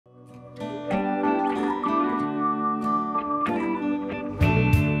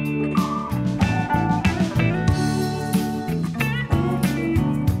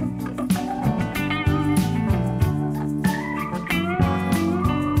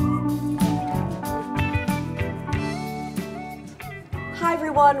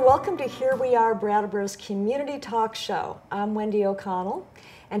everyone. Welcome to Here We Are, Brattleboro's community talk show. I'm Wendy O'Connell,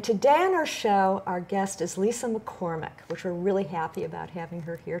 and today on our show, our guest is Lisa McCormick, which we're really happy about having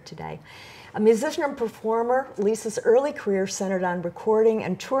her here today. A musician and performer, Lisa's early career centered on recording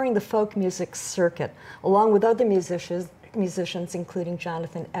and touring the folk music circuit, along with other musicians, including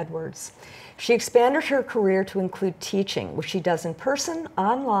Jonathan Edwards. She expanded her career to include teaching, which she does in person,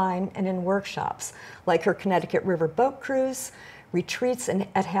 online, and in workshops, like her Connecticut River boat cruise, retreats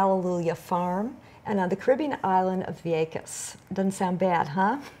at Hallelujah Farm, and on the Caribbean island of Vieques. Doesn't sound bad,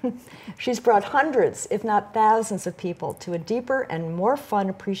 huh? She's brought hundreds, if not thousands, of people to a deeper and more fun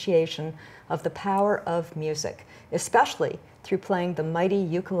appreciation of the power of music, especially through playing the mighty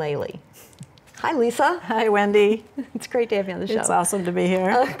ukulele. Hi, Lisa. Hi, Wendy. It's great to have you on the show. It's awesome to be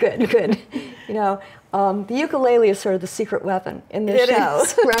here. Oh, good, good. You know, the ukulele is sort of the secret weapon in this show,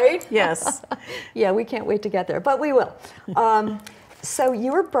 right? Yes. Yeah, we can't wait to get there, but we will. So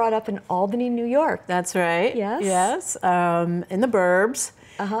you were brought up in Albany, New York. That's right. Yes. Yes. In the burbs.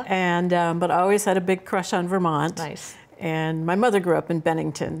 And but I always had a big crush on Vermont. Nice. And my mother grew up in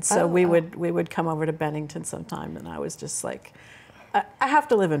Bennington, so we would come over to Bennington sometime, and I was just like, I have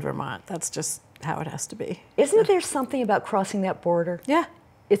to live in Vermont. That's just how it has to be. Isn't there something about crossing that border? Yeah.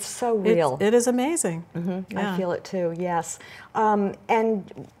 It's so real. It is amazing. Yeah. I feel it too, yes.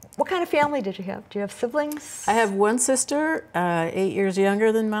 And what kind of family did you have? Do you have siblings? I have one sister, 8 years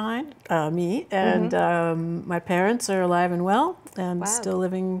younger than me, and my parents are alive and well and still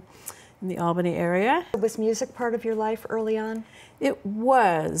living in the Albany area. Was music part of your life early on? It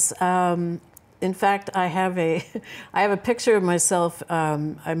was. In fact, I have a picture of myself.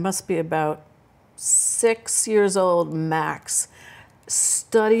 I must be about 6 years old max,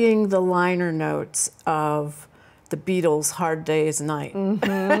 studying the liner notes of the Beatles' Hard Day's Night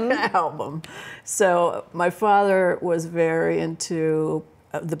album. So my father was very into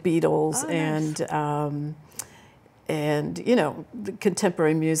the Beatles and you know, the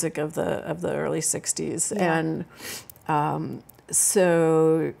contemporary music of the early '60s. And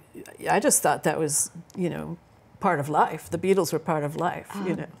so I just thought that was, you know, part of life. The Beatles were part of life,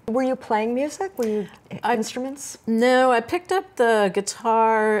 you know. Were you playing music? Were you instruments? No, I picked up the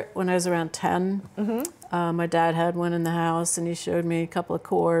guitar when I was around 10. My dad had one in the house, and he showed me a couple of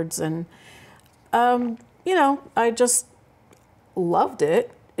chords, and you know, I just loved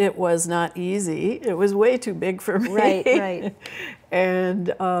it. It was not easy. It was way too big for me. Right, right.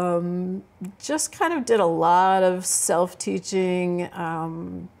 And just kind of did a lot of self-teaching,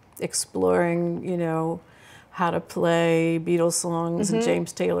 exploring, you know, how to play Beatles songs and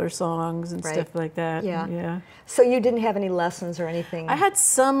James Taylor songs and stuff like that. Yeah. So you didn't have any lessons or anything? I had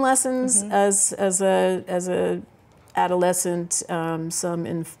some lessons as a adolescent, some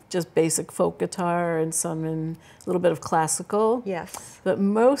in just basic folk guitar and some in a little bit of classical. Yes. But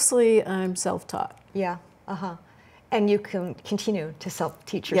mostly I'm self-taught. Yeah. And you can continue to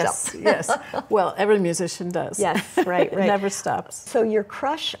self-teach yourself. Yes, yes. Well, every musician does. Yes, right. It never stops. So your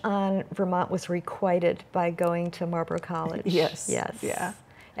crush on Vermont was requited by going to Marlborough College. Yes. Yes. Yeah.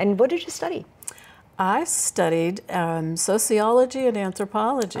 And what did you study? I studied sociology and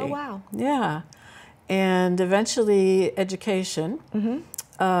anthropology. Oh, wow. Yeah. And eventually education.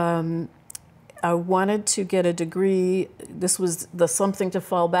 I wanted to get a degree. This was something to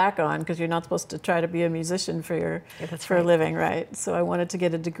fall back on, because you're not supposed to try to be a musician for a living, right? So I wanted to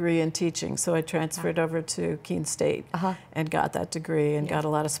get a degree in teaching. So I transferred over to Keene State and got that degree and got a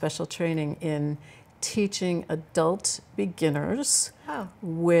lot of special training in teaching adult beginners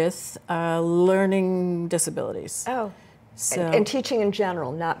with learning disabilities. Oh. So, and teaching in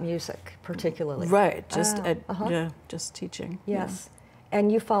general, not music particularly. Right. Just just teaching. Yes. And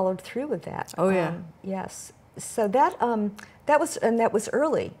you followed through with that. Oh yeah. Yes. So that was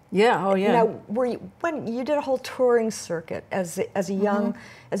early. Yeah. Oh yeah. Now, when you did a whole touring circuit as a young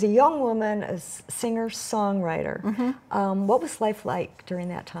woman, as singer songwriter, what was life like during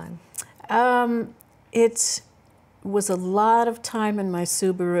that time? It was a lot of time in my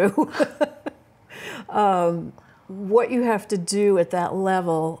Subaru. What you have to do at that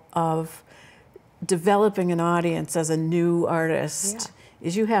level of developing an audience as a new artist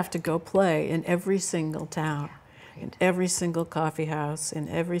is you have to go play in every single town, in every single coffee house, in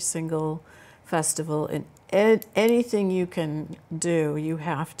every single festival, in anything you can do, you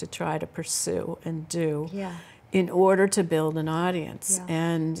have to try to pursue and do in order to build an audience.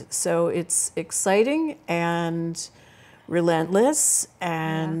 And so it's exciting and relentless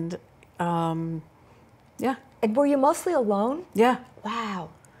and And were you mostly alone? Yeah. Wow.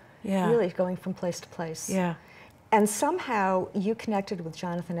 Yeah. Really going from place to place. Yeah. And somehow you connected with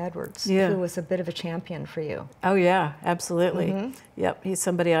Jonathan Edwards, who was a bit of a champion for you. Oh yeah, absolutely. Yep, he's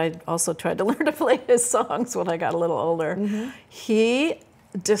somebody I also tried to learn to play his songs when I got a little older. He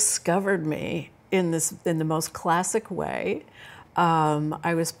discovered me in the most classic way.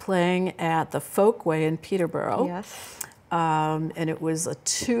 I was playing at the Folkway in Peterborough. Yes. And it was a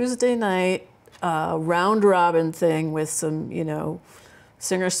Tuesday night round robin thing with some,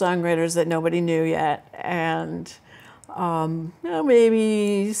 singer-songwriters that nobody knew yet, and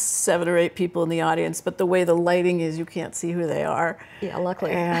maybe 7 or 8 people in the audience, but the way the lighting is, you can't see who they are. Yeah, luckily.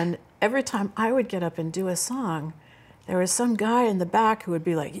 And every time I would get up and do a song, there was some guy in the back who would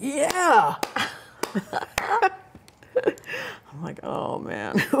be like, yeah! I'm like, oh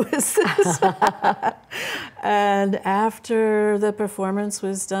man, who is this? And after the performance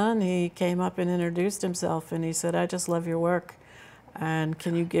was done, he came up and introduced himself, and he said, I just love your work, and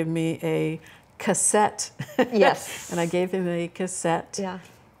can you give me a cassette? Yes. And I gave him a cassette. Yeah.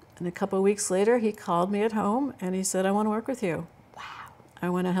 And a couple of weeks later, he called me at home, and he said, I want to work with you. Wow. I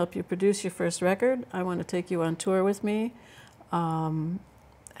want to help you produce your first record. I want to take you on tour with me. And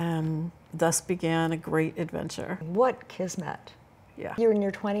thus began a great adventure. What kismet. Yeah. You were in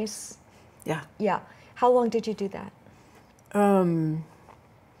your 20s? Yeah. Yeah. How long did you do that?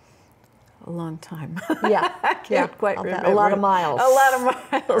 A long time. Yeah. I can't quite remember. A lot of miles. A lot of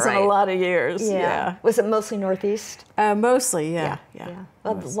miles Right. and a lot of years. Yeah. Was it mostly Northeast? Mostly, yeah.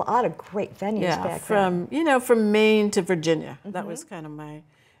 Well, a lot of great venues back from, from Maine to Virginia. That was kind of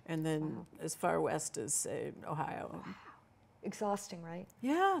and then as far west as, say, Ohio. Wow. Exhausting, right?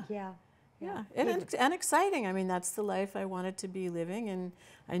 Yeah. Yeah. Yeah, and exciting. I mean, that's the life I wanted to be living, and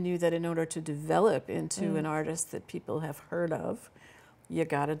I knew that in order to develop into an artist that people have heard of, you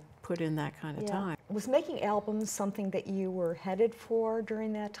got to put in that kind of time. Was making albums something that you were headed for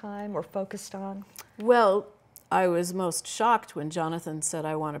during that time or focused on? Well, I was most shocked when Jonathan said,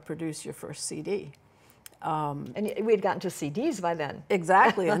 I want to produce your first CD. And we had gotten to CDs by then.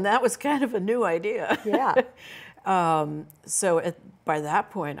 Exactly, and that was kind of a new idea. Yeah. So by that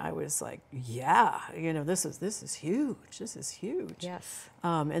point, I was like, yeah, this is huge. This is huge. Yes.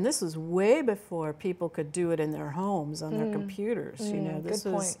 And this was way before people could do it in their homes on their computers. This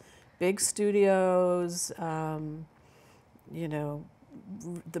good was point. big studios. The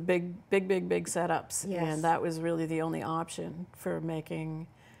big setups. Yes. And that was really the only option for making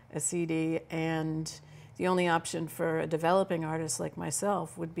a CD. And the only option for a developing artist like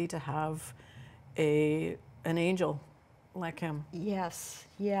myself would be to have an angel like him. Yes,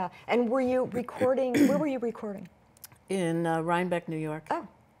 yeah. And were you recording, where were you recording? In Rhinebeck, New York. Oh,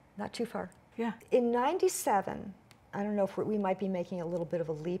 not too far. Yeah. In '97, I don't know if we might be making a little bit of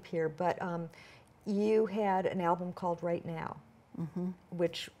a leap here, but you had an album called Right Now,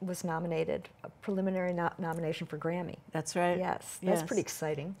 which was nominated, a preliminary nomination for Grammy. That's right. Yes, that's pretty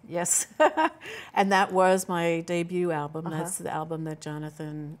exciting. Yes. And that was my debut album. That's the album that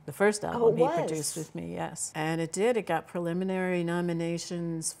Jonathan, the first album he produced with me, yes. And it got preliminary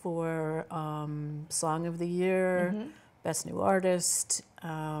nominations for Song of the Year, Best New Artist,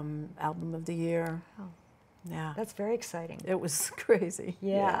 Album of the Year. Oh. Yeah. That's very exciting. It was crazy.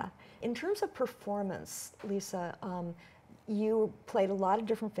 Yeah. In terms of performance, Lisa, you played a lot of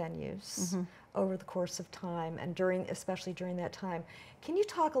different venues over the course of time, and especially during that time. Can you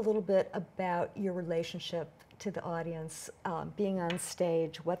talk a little bit about your relationship to the audience, being on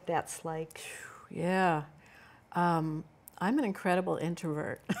stage, what that's like? Yeah. I'm an incredible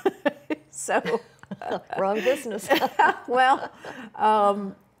introvert. So. Wrong business. Well,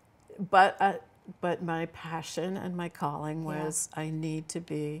 but my passion and my calling was I need to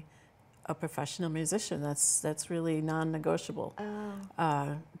be a professional musician. That's really non-negotiable.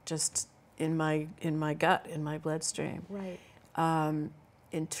 Just in my gut, in my bloodstream. Right.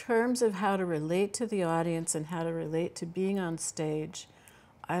 In terms of how to relate to the audience and how to relate to being on stage,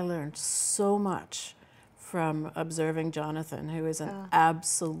 I learned so much from observing Jonathan, who is an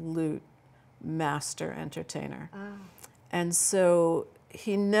absolute master entertainer. And so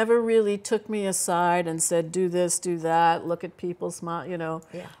he never really took me aside and said, do this, do that, look at people, smile,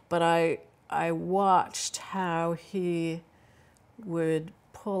 Yeah. But I watched how he would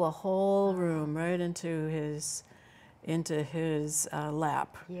pull a whole room right into his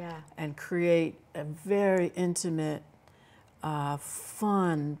lap, and create a very intimate,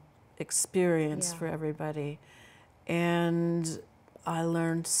 fun experience for everybody. And I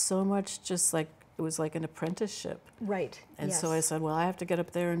learned so much, just like it was like an apprenticeship. Right. And so I said, well, I have to get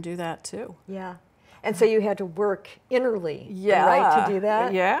up there and do that too. Yeah. And so you had to work innerly, right, to do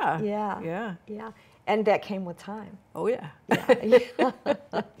that? Yeah. Yeah. Yeah. Yeah. And that came with time. Oh, yeah. Yeah.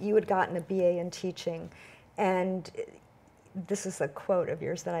 You had gotten a BA in teaching, And this is a quote of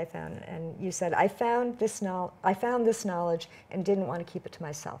yours that I found, and you said, I found this knowledge and didn't want to keep it to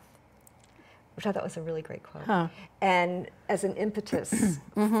myself, which I thought was a really great quote. Huh. And as an impetus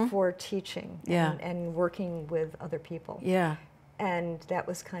for teaching and working with other people. Yeah. And that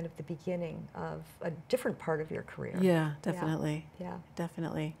was kind of the beginning of a different part of your career. Yeah, definitely. Yeah.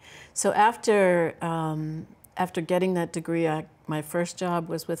 Definitely. So after getting that degree, my first job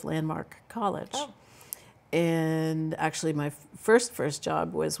was with Landmark College. Oh. And actually my first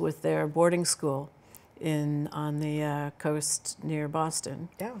job was with their boarding school on the coast near Boston.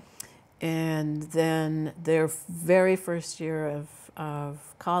 Yeah. And then their very first year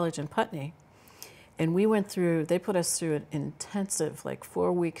of college in Putney. And they put us through an intensive, like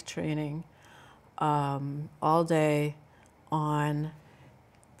 4-week training all day on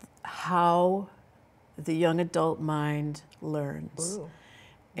how the young adult mind learns. Ooh,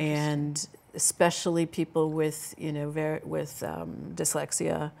 and especially people with,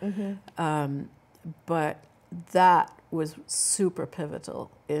 dyslexia. But that was super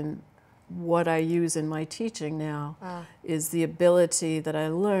pivotal in what I use in my teaching now, is the ability that I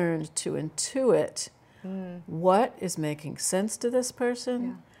learned to intuit what is making sense to this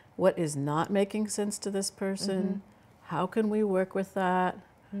person, what is not making sense to this person, how can we work with that,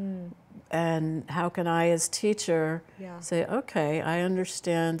 and how can I as teacher say, okay, I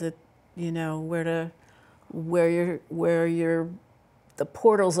understand that, where the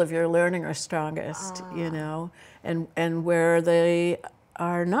portals of your learning are strongest, and where they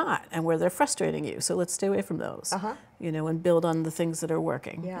are not, and where they're frustrating you. So let's stay away from those, and build on the things that are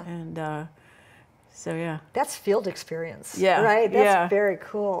working. Yeah. And so, yeah. That's field experience, Yeah. right? That's Yeah. very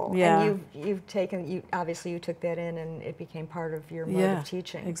cool. Yeah. And obviously you took that in and it became part of your mode of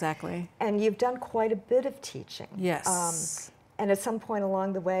teaching. Exactly. And you've done quite a bit of teaching. Yes. And at some point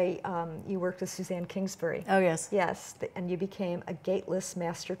along the way, you worked with Suzanne Kingsbury. Oh, yes. Yes, and you became a gateless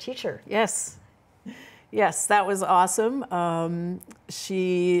master teacher. Yes. Yes, that was awesome.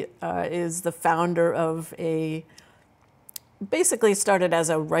 She is the founder of basically started as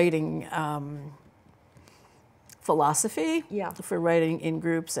a writing philosophy for writing in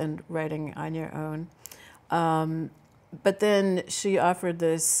groups and writing on your own. But then she offered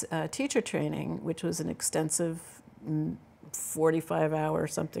this teacher training, which was an extensive 45-hour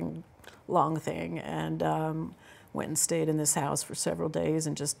something long thing, and went and stayed in this house for several days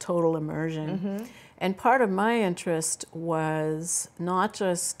and just total immersion. And part of my interest was not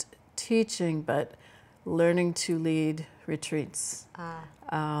just teaching, but learning to lead retreats.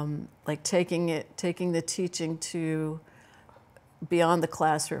 Like taking the teaching to beyond the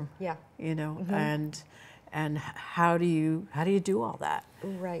classroom. Yeah. And how do you do all that?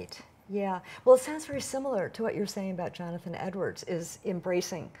 Right. Yeah. Well, it sounds very similar to what you're saying about Jonathan Edwards, is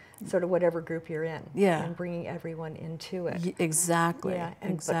embracing sort of whatever group you're in, and bringing everyone into it. Exactly. Yeah.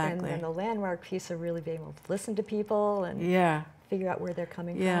 And then the landmark piece of really being able to listen to people and figure out where they're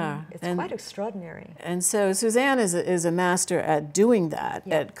coming from. It's quite extraordinary. And so Suzanne is a master at doing that,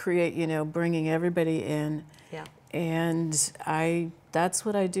 at bringing everybody in. Yeah. And that's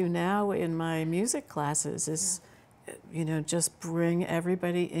what I do now in my music classes is, just bring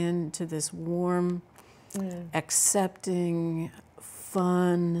everybody into this warm, accepting,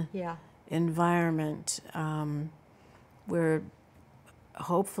 fun environment where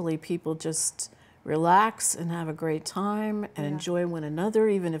hopefully people just relax and have a great time and enjoy one another,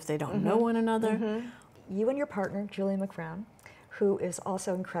 even if they don't know one another. You and your partner, Julie McCrown, who is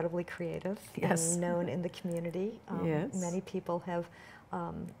also incredibly creative and known in the community. Many people have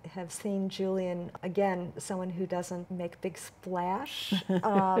seen Julian, again, someone who doesn't make a big splash,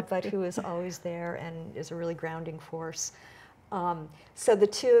 but who is always there and is a really grounding force. So the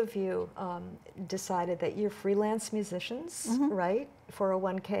two of you decided that you're freelance musicians, right?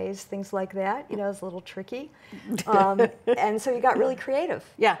 401ks, things like that. It's a little tricky. And so you got really creative.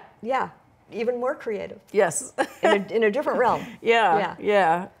 Yeah. Yeah. Even more creative. Yes. in a different realm.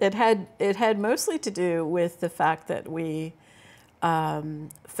 Yeah. It had mostly to do with the fact that we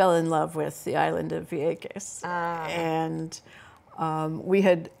fell in love with the island of Vieques. And we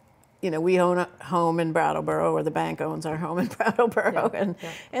had, we own a home in Brattleboro, or the bank owns our home in Brattleboro.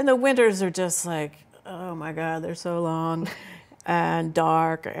 And the winters are just like, oh my God, they're so long and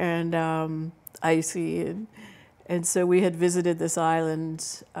dark and icy. And so we had visited this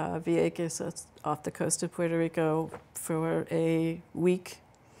island, Vieques, off the coast of Puerto Rico, for a week.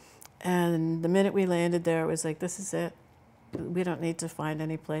 And the minute we landed there, it was like, this is it. We don't need to find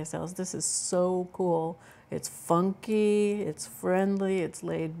any place else. This is so cool. It's funky, it's friendly, it's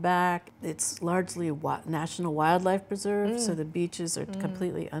laid back. It's largely a National Wildlife Preserve, so the beaches are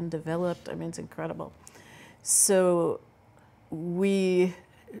completely undeveloped. I mean, it's incredible. So we,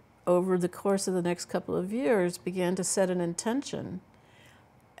 over the course of the next couple of years, began to set an intention.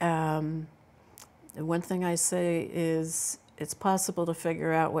 One thing I say is it's possible to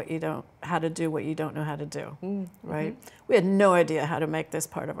figure out how to do what you don't know how to do, right? We had no idea how to make this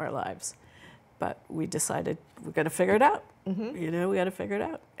part of our lives, but we decided we're going to figure it out. You know, we got to figure it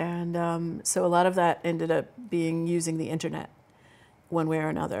out. And so a lot of that ended up being using the internet one way or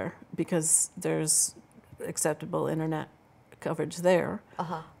another, because there's acceptable internet coverage there.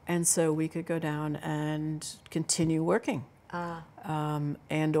 And so we could go down and continue working.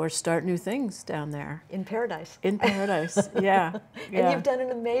 And or start new things down there. In paradise. In paradise, yeah. And you've done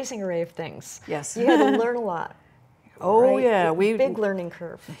an amazing array of things. Yes. You had to learn a lot. Oh, right? yeah. Big learning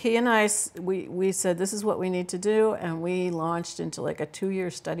curve. He and I, we said, this is what we need to do, and we launched into like a 2-year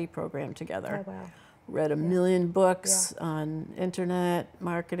study program together. Oh, wow. Read a million books on internet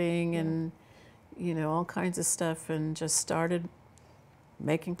marketing and, you know, all kinds of stuff, and just started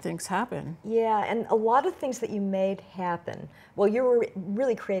making things happen. Yeah, and a lot of things that you made happen, well, you were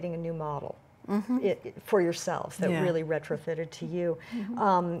really creating a new model for yourself that really retrofitted to you.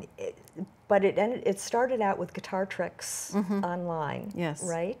 But it started out with guitar tricks online,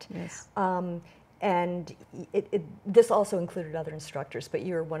 right? Yes. And this also included other instructors, but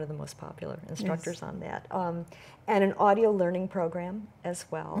you were one of the most popular instructors on that. And an audio learning program as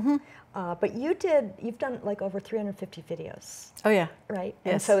well. But you've done like over 350 videos. Oh, yeah. Right?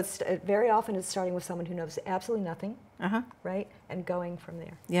 Yes. And so it's very often it's starting with someone who knows absolutely nothing, right? And going from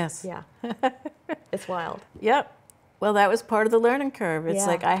there. Yes. Yeah. It's wild. Yep. Well, that was part of the learning curve. It's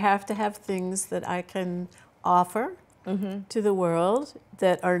like I have to have things that I can offer to the world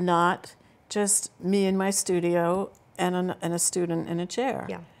that are not just me in my studio and a student in a chair.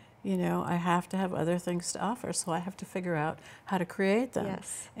 Yeah. You know, I have to have other things to offer, so I have to figure out how to create them.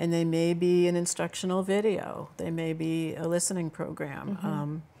 Yes. And they may be an instructional video. They may be a listening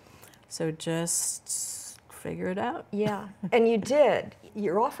program. So just figure it out. Yeah, and you did.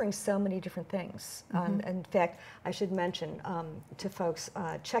 You're offering so many different things. In fact, I should mention to folks,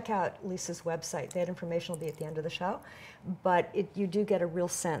 check out Lisa's website. That information will be at the end of the show. But you do get a real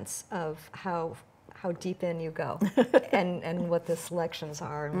sense of how deep in you go and what the selections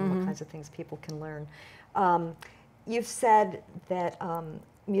are and what kinds of things people can learn. You've said that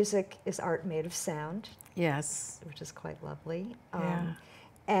music is art made of sound. Yes. Which is quite lovely. Yeah.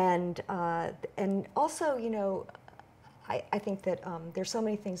 And also, you know, I think that there's so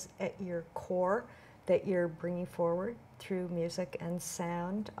many things at your core that you're bringing forward through music and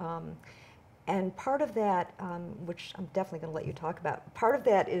sound. And part of that, which I'm definitely going to let you talk about, part of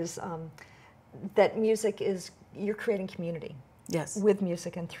that is that music is, you're creating community. Yes. With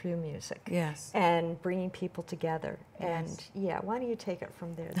music and through music. Yes. And bringing people together. Yes. And why don't you take it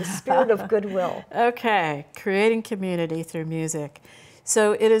from there? The spirit of goodwill. Okay, creating community through music.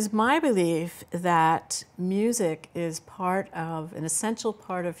 So it is my belief that music is an essential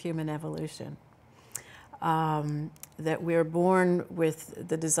part of human evolution. That we're born with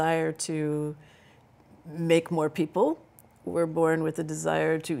the desire to make more people. We're born with the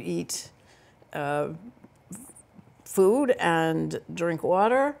desire to eat food and drink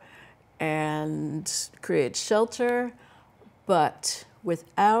water and create shelter, but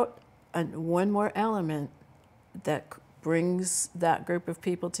without one more element that brings that group of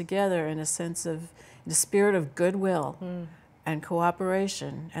people together in a sense of the spirit of goodwill and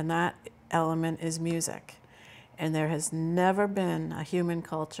cooperation, and that element is music. And there has never been a human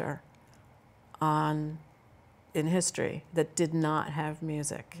culture in history that did not have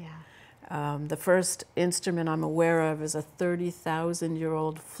music. Yeah. The first instrument I'm aware of is a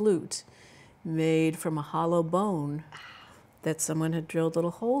 30,000-year-old flute made from a hollow bone that someone had drilled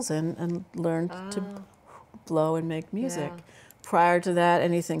little holes in and learned to blow and make music. Yeah. Prior to that,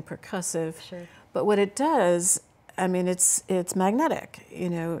 anything percussive. Sure. But what it does, I mean, it's magnetic.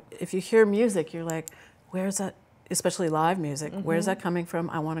 You know, if you hear music, you're like, where's that? Especially live music. Where's that coming from?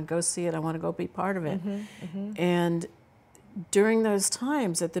 I want to go see it. I want to go be part of it. And during those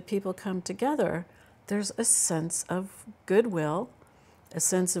times that the people come together, there's a sense of goodwill, a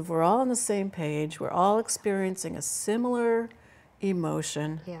sense of we're all on the same page, we're all experiencing a similar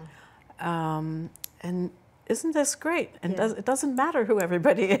emotion. Yeah. And isn't this great? And it doesn't matter who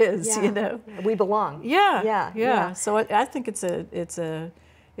everybody is, you know. We belong. Yeah. So I think it's a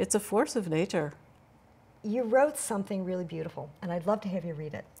force of nature. You wrote something really beautiful, and I'd love to have you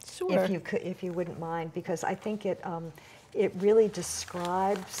read it, Sure. if you wouldn't mind, because I think it really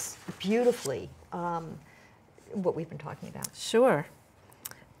describes beautifully what we've been talking about. Sure.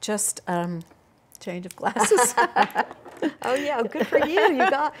 Just change of glasses. Oh yeah, good for you.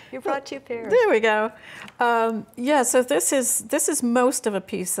 You brought 2 pairs. There we go. Yeah, so this is most of a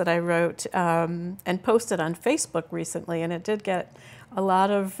piece that I wrote and posted on Facebook recently, and it did get a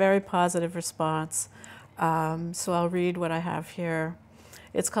lot of very positive response. So I'll read what I have here.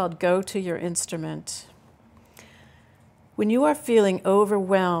 It's called Go to Your Instrument. When you are feeling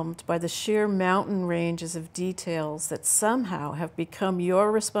overwhelmed by the sheer mountain ranges of details that somehow have become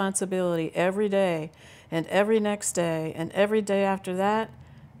your responsibility every day and every next day and every day after that,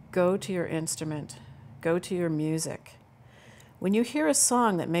 go to your instrument. Go to your music. When you hear a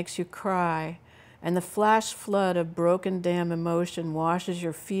song that makes you cry and the flash flood of broken dam emotion washes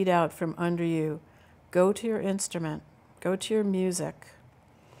your feet out from under you, go to your instrument. Go to your music.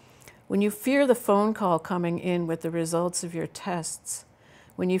 When you fear the phone call coming in with the results of your tests,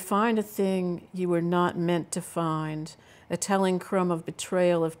 when you find a thing you were not meant to find, a telling crumb of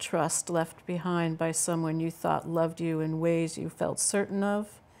betrayal of trust left behind by someone you thought loved you in ways you felt certain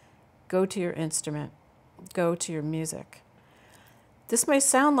of, go to your instrument. Go to your music. This may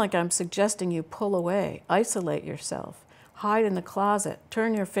sound like I'm suggesting you pull away, isolate yourself, hide in the closet,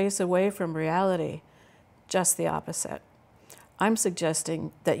 turn your face away from reality. Just the opposite. I'm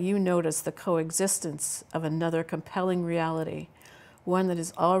suggesting that you notice the coexistence of another compelling reality, one that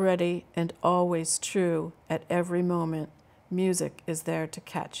is already and always true at every moment. Music is there to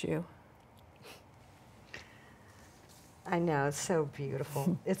catch you. I know, it's so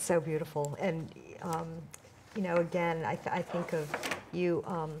beautiful. It's so beautiful. And, you know, again, I think of you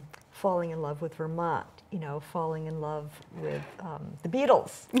falling in love with Vermont, you know, falling in love with the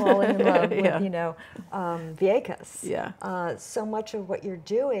Beatles, falling in love Yeah. with, you know, Vieques. Yeah. So much of what you're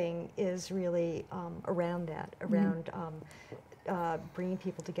doing is really around that, around bringing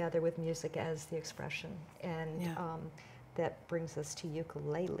people together with music as the expression. And that brings us to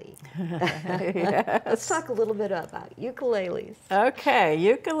ukulele. Yes. Let's talk a little bit about ukuleles. Okay,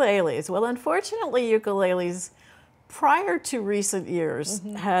 ukuleles. Well, unfortunately, ukuleles, prior to recent years,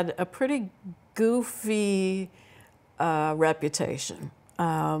 had a pretty goofy reputation.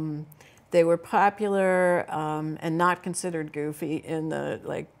 They were popular and not considered goofy in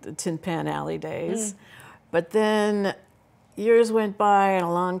the Tin Pan Alley days. But then years went by and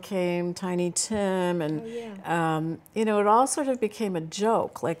along came Tiny Tim, and you know, it all sort of became a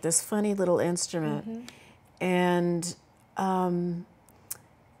joke, like this funny little instrument. And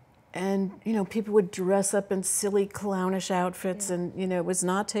you know, people would dress up in silly clownish outfits, and you know, it was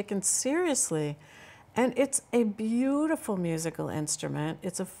not taken seriously. And it's a beautiful musical instrument.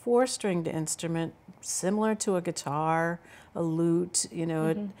 It's a 4-stringed instrument, similar to a guitar, a lute. You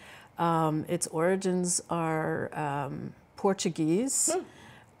know, its origins are Portuguese.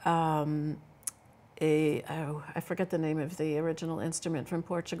 I forget the name of the original instrument from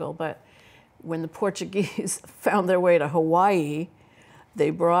Portugal, but when the Portuguese found their way to Hawaii, they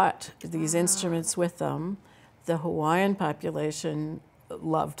brought these instruments with them. The Hawaiian population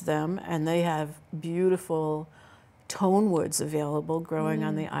loved them, and they have beautiful tone woods available growing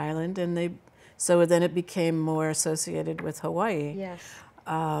on the island, and so then it became more associated with Hawaii. Yes.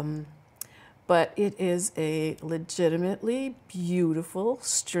 But it is a legitimately beautiful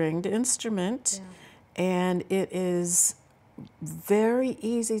stringed instrument, and it is very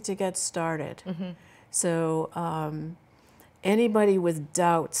easy to get started. So anybody with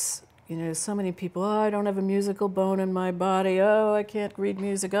doubts, you know, so many people, oh, I don't have a musical bone in my body, oh, I can't read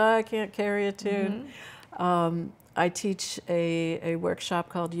music, oh, I can't carry a tune. I teach a workshop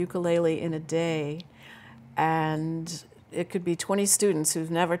called Ukulele in a Day, and it could be 20 students who've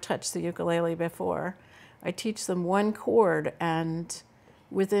never touched the ukulele before. I teach them one chord, and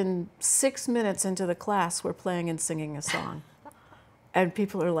within 6 minutes into the class, we're playing and singing a song. And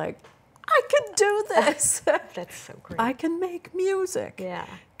people are like, I can do this. That's so great. I can make music. Yeah.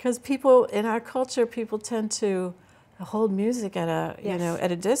 Because people, in our culture, people tend to hold music at a, you know,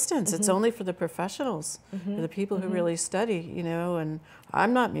 at a distance. It's only for the professionals, for the people who really study, you know, and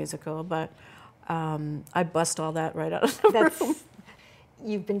I'm not musical, but I bust all that right out of the room.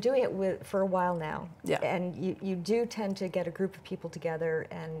 You've been doing it for a while now, Yeah. and you do tend to get a group of people together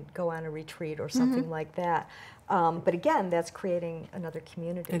and go on a retreat or something like that. But again, that's creating another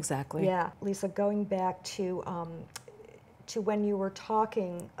community. Exactly. Yeah, Lisa, going back to when you were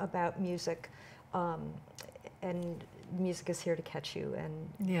talking about music, and music is here to catch you,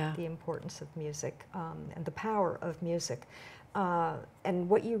 and the importance of music, and the power of music. And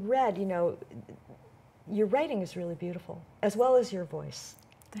what you read, you know, your writing is really beautiful, as well as your voice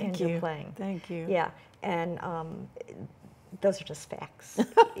and your playing. Thank you. Yeah, and those are just facts.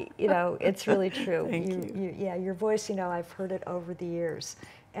 You know, it's really true. Thank you. Yeah, your voice, you know, I've heard it over the years,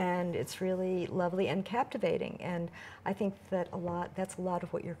 and it's really lovely and captivating. And I think that that's a lot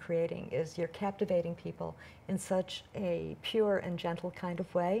of what you're creating, is you're captivating people in such a pure and gentle kind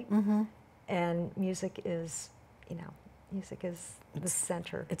of way. And music is, music is the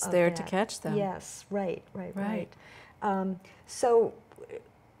center. It's of there that. to catch them. Yes, right. So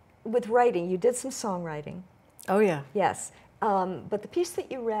with writing, you did some songwriting. Oh yeah. Yes. But the piece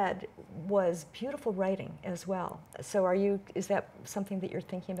that you read was beautiful writing as well. So is that something that you're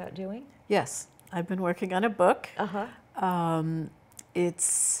thinking about doing? Yes. I've been working on a book.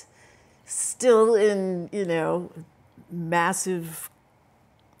 It's still in, massive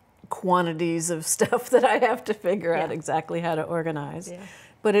quantities of stuff that I have to figure out exactly how to organize. Yeah.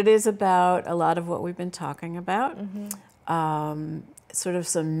 But it is about a lot of what we've been talking about. Sort of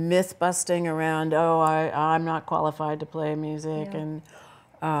some myth busting around, I'm not qualified to play music, and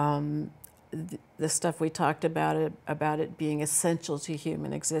the stuff we talked about it being essential to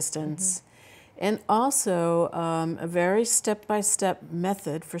human existence. And also a very step-by-step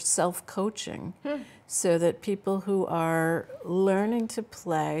method for self-coaching, so that people who are learning to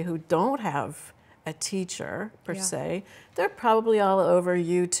play, who don't have a teacher per se, they're probably all over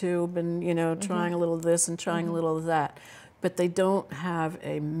YouTube and trying a little of this and trying a little of that, but they don't have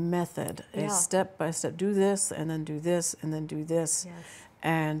a method, a step-by-step. Do this and then do this and then do this,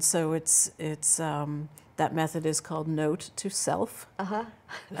 and so it's that method is called Note to Self.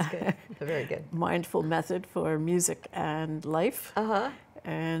 That's good. Very good. Mindful method for music and life.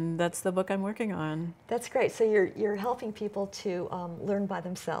 And that's the book I'm working on. That's great. So you're helping people to learn by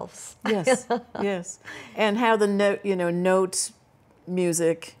themselves. Yes, yes. And how the note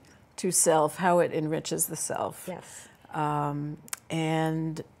music to self, how it enriches the self. Yes.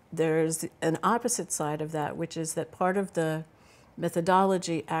 And there's an opposite side of that, which is that part of the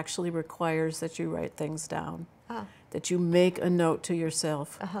methodology actually requires that you write things down, that you make a note to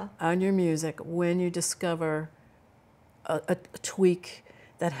yourself on your music when you discover a tweak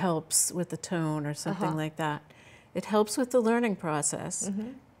that helps with the tone or something like that. It helps with the learning process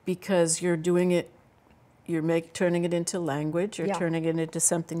because you're doing it, you're turning it into language, you're turning it into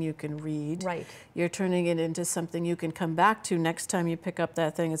something you can read, you're turning it into something you can come back to next time you pick up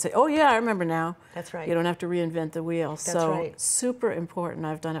that thing and say, oh yeah, I remember now. That's right. You don't have to reinvent the wheel. That's so right. Super important.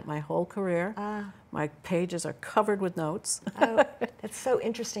 I've done it my whole career. My pages are covered with notes. That's so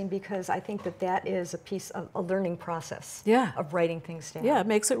interesting, because I think that is a piece of a learning process of writing things down. Yeah, it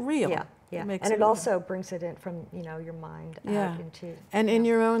makes it real. Yeah. And it also brings it in from your mind out into in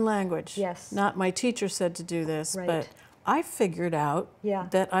your own language. Yes. Not my teacher said to do this, but I figured out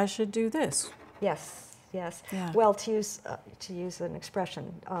that I should do this. Yes. Yes. Yeah. Well, to use an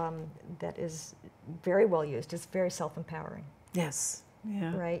expression that is very well used, it's very self-empowering. Yes.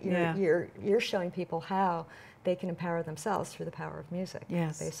 Yeah. Right. You're showing people how they can empower themselves through the power of music.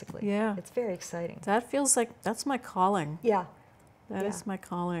 Yes. Basically. Yeah. It's very exciting. That feels like that's my calling. Yeah. That is my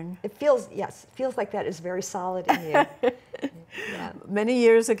calling. It feels like that is very solid in you. Many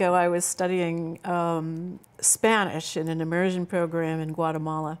years ago, I was studying Spanish in an immersion program in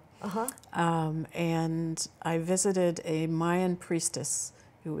Guatemala. And I visited a Mayan priestess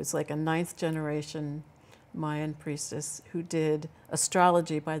who was like a 9th generation Mayan priestess who did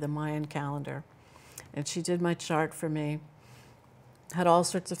astrology by the Mayan calendar. And she did my chart for me. Had all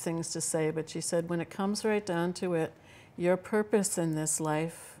sorts of things to say, but she said, when it comes right down to it, your purpose in this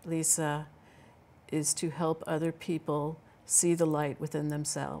life, Lisa, is to help other people see the light within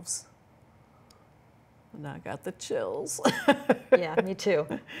themselves. And I got the chills. Yeah, me too.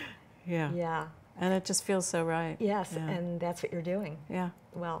 Yeah. Yeah. And it just feels so right. Yes, and that's what you're doing. Yeah.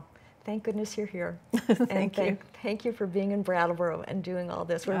 Well, thank goodness you're here. Thank you. Thank you for being in Brattleboro and doing all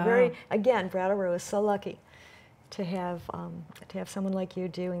this. We're Brattleboro is so lucky to have someone like you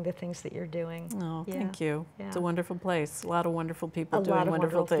doing the things that you're doing. Oh, thank you. Yeah. It's a wonderful place. A lot of wonderful people doing lot of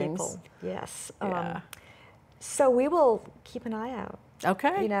wonderful things. People. Yes. Yeah. So we will keep an eye out.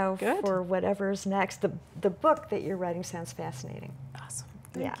 Okay. Good. For whatever's next. The book that you're writing sounds fascinating. Awesome.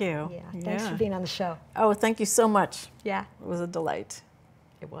 Thank you. Yeah. Thanks for being on the show. Oh, thank you so much. Yeah. It was a delight.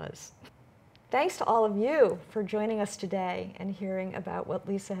 It was. Thanks to all of you for joining us today and hearing about what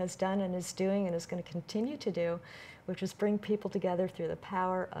Lisa has done and is doing and is going to continue to do, which is bring people together through the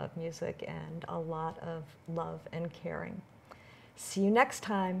power of music and a lot of love and caring. See you next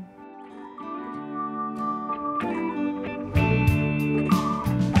time.